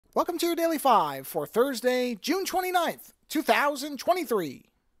Welcome to your Daily 5 for Thursday, June 29th, 2023.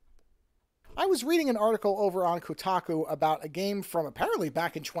 I was reading an article over on Kotaku about a game from apparently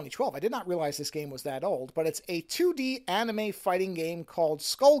back in 2012. I did not realize this game was that old, but it's a 2D anime fighting game called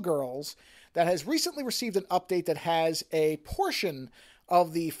Skullgirls that has recently received an update that has a portion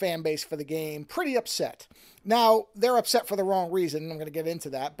of the fan base for the game pretty upset. Now, they're upset for the wrong reason. I'm going to get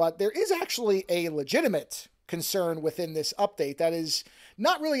into that, but there is actually a legitimate concern within this update that is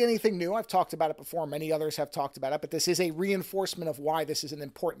not really anything new. I've talked about it before. Many others have talked about it, but this is a reinforcement of why this is an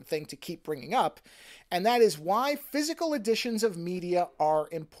important thing to keep bringing up, and that is why physical editions of media are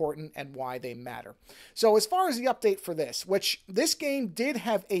important and why they matter. So as far as the update for this, which this game did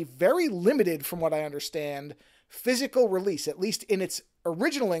have a very limited, from what I understand, physical release, at least in its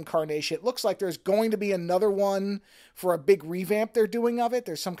original incarnation. It looks like there's going to be another one for a big revamp they're doing of it.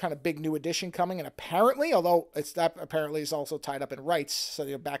 There's some kind of big new edition coming, and apparently, although that apparently is also tied up in rights, so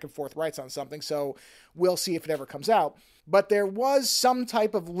you're back and forth rights on something, so we'll see if it ever comes out. But there was some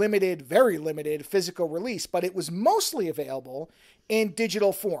type of limited, very limited physical release, but it was mostly available in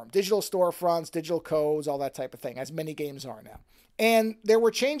digital form, digital storefronts, digital codes, all that type of thing, as many games are now. And there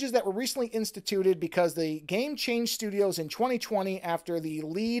were changes that were recently instituted because the game changed studios in 2020 after the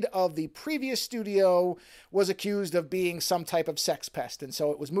lead of the previous studio was accused of being some type of sex pest. And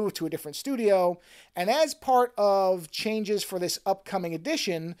so it was moved to a different studio. And as part of changes for this upcoming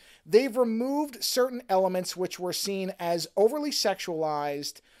edition, they've removed certain elements which were seen as overly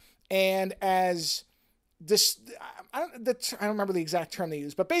sexualized and as this, I don't remember the exact term they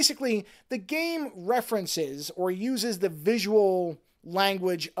use, but basically the game references or uses the visual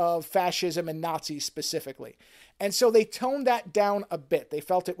language of fascism and Nazis specifically. And so they toned that down a bit. They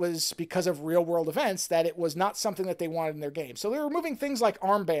felt it was because of real world events that it was not something that they wanted in their game. So they were removing things like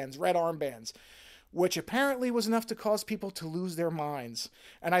armbands, red armbands, which apparently was enough to cause people to lose their minds.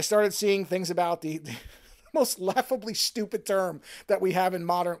 And I started seeing things about the most laughably stupid term that we have in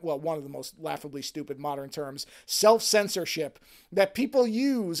modern, well, one of the most laughably stupid modern terms, self-censorship, that people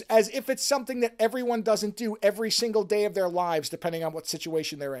use as if it's something that everyone doesn't do every single day of their lives, depending on what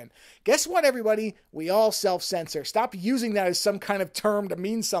situation they're in. Guess what, everybody? We all self-censor. Stop using that as some kind of term to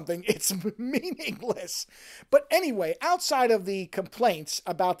mean something. It's meaningless. But anyway, outside of the complaints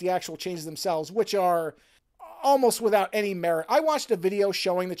about the actual changes themselves, which are almost without any merit, I watched a video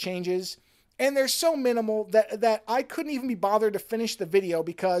showing the changes, and they're so minimal that I couldn't even be bothered to finish the video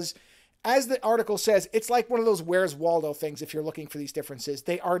because, as the article says, it's like one of those Where's Waldo things if you're looking for these differences.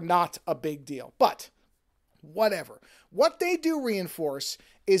 They are not a big deal. But whatever. What they do reinforce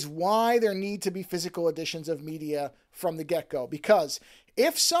is why there need to be physical editions of media from the get-go. Because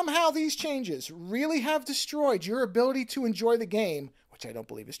if somehow these changes really have destroyed your ability to enjoy the game, which I don't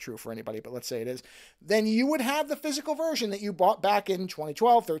believe is true for anybody, but let's say it is, then you would have the physical version that you bought back in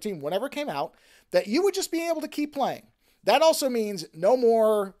 2012, 13, whenever it came out, that you would just be able to keep playing. That also means no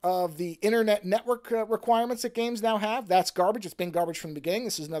more of the internet network requirements that games now have. That's garbage. It's been garbage from the beginning.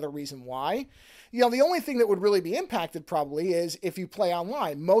 This is another reason why. You know, the only thing that would really be impacted probably is if you play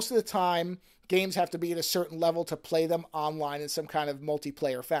online. Most of the time, games have to be at a certain level to play them online in some kind of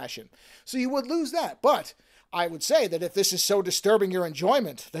multiplayer fashion. So you would lose that. But I would say that if this is so disturbing your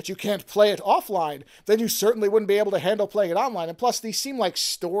enjoyment that you can't play it offline, then you certainly wouldn't be able to handle playing it online. And plus, these seem like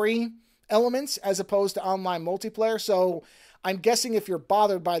story elements as opposed to online multiplayer. So I'm guessing if you're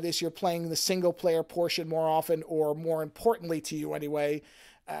bothered by this, you're playing the single player portion more often, or more importantly to you anyway,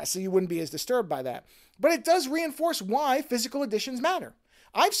 so you wouldn't be as disturbed by that. But it does reinforce why physical editions matter.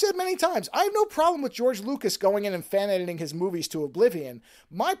 I've said many times, I have no problem with George Lucas going in and fan editing his movies to oblivion.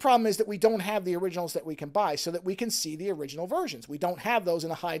 My problem is that we don't have the originals that we can buy so that we can see the original versions. We don't have those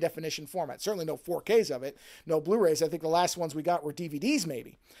in a high definition format. Certainly no 4Ks of it, no Blu-rays. I think the last ones we got were DVDs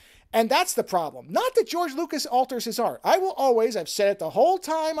maybe. And that's the problem. Not that George Lucas alters his art. I will always, I've said it the whole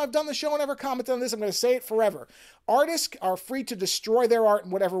time I've done the show and ever commented on this, I'm going to say it forever. Artists are free to destroy their art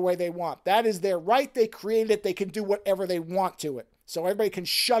in whatever way they want. That is their right. They created it. They can do whatever they want to it. So everybody can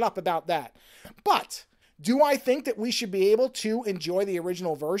shut up about that. But do I think that we should be able to enjoy the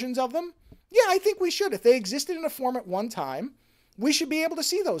original versions of them? Yeah, I think we should. If they existed in a form at one time, we should be able to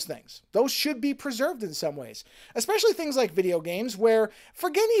see those things. Those should be preserved in some ways, especially things like video games where,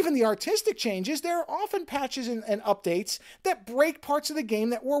 forget even the artistic changes, there are often patches and updates that break parts of the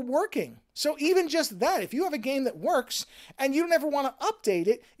game that were working. So even just that, if you have a game that works and you don't ever want to update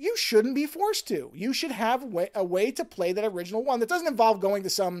it, you shouldn't be forced to. You should have a way to play that original one that doesn't involve going to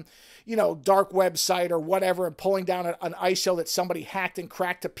some, dark website or whatever and pulling down an ISO that somebody hacked and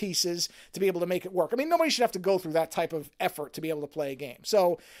cracked to pieces to be able to make it work. I mean, nobody should have to go through that type of effort to be able to play a game.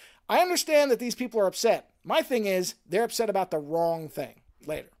 So I understand that these people are upset. My thing is, they're upset about the wrong thing.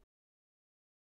 Later.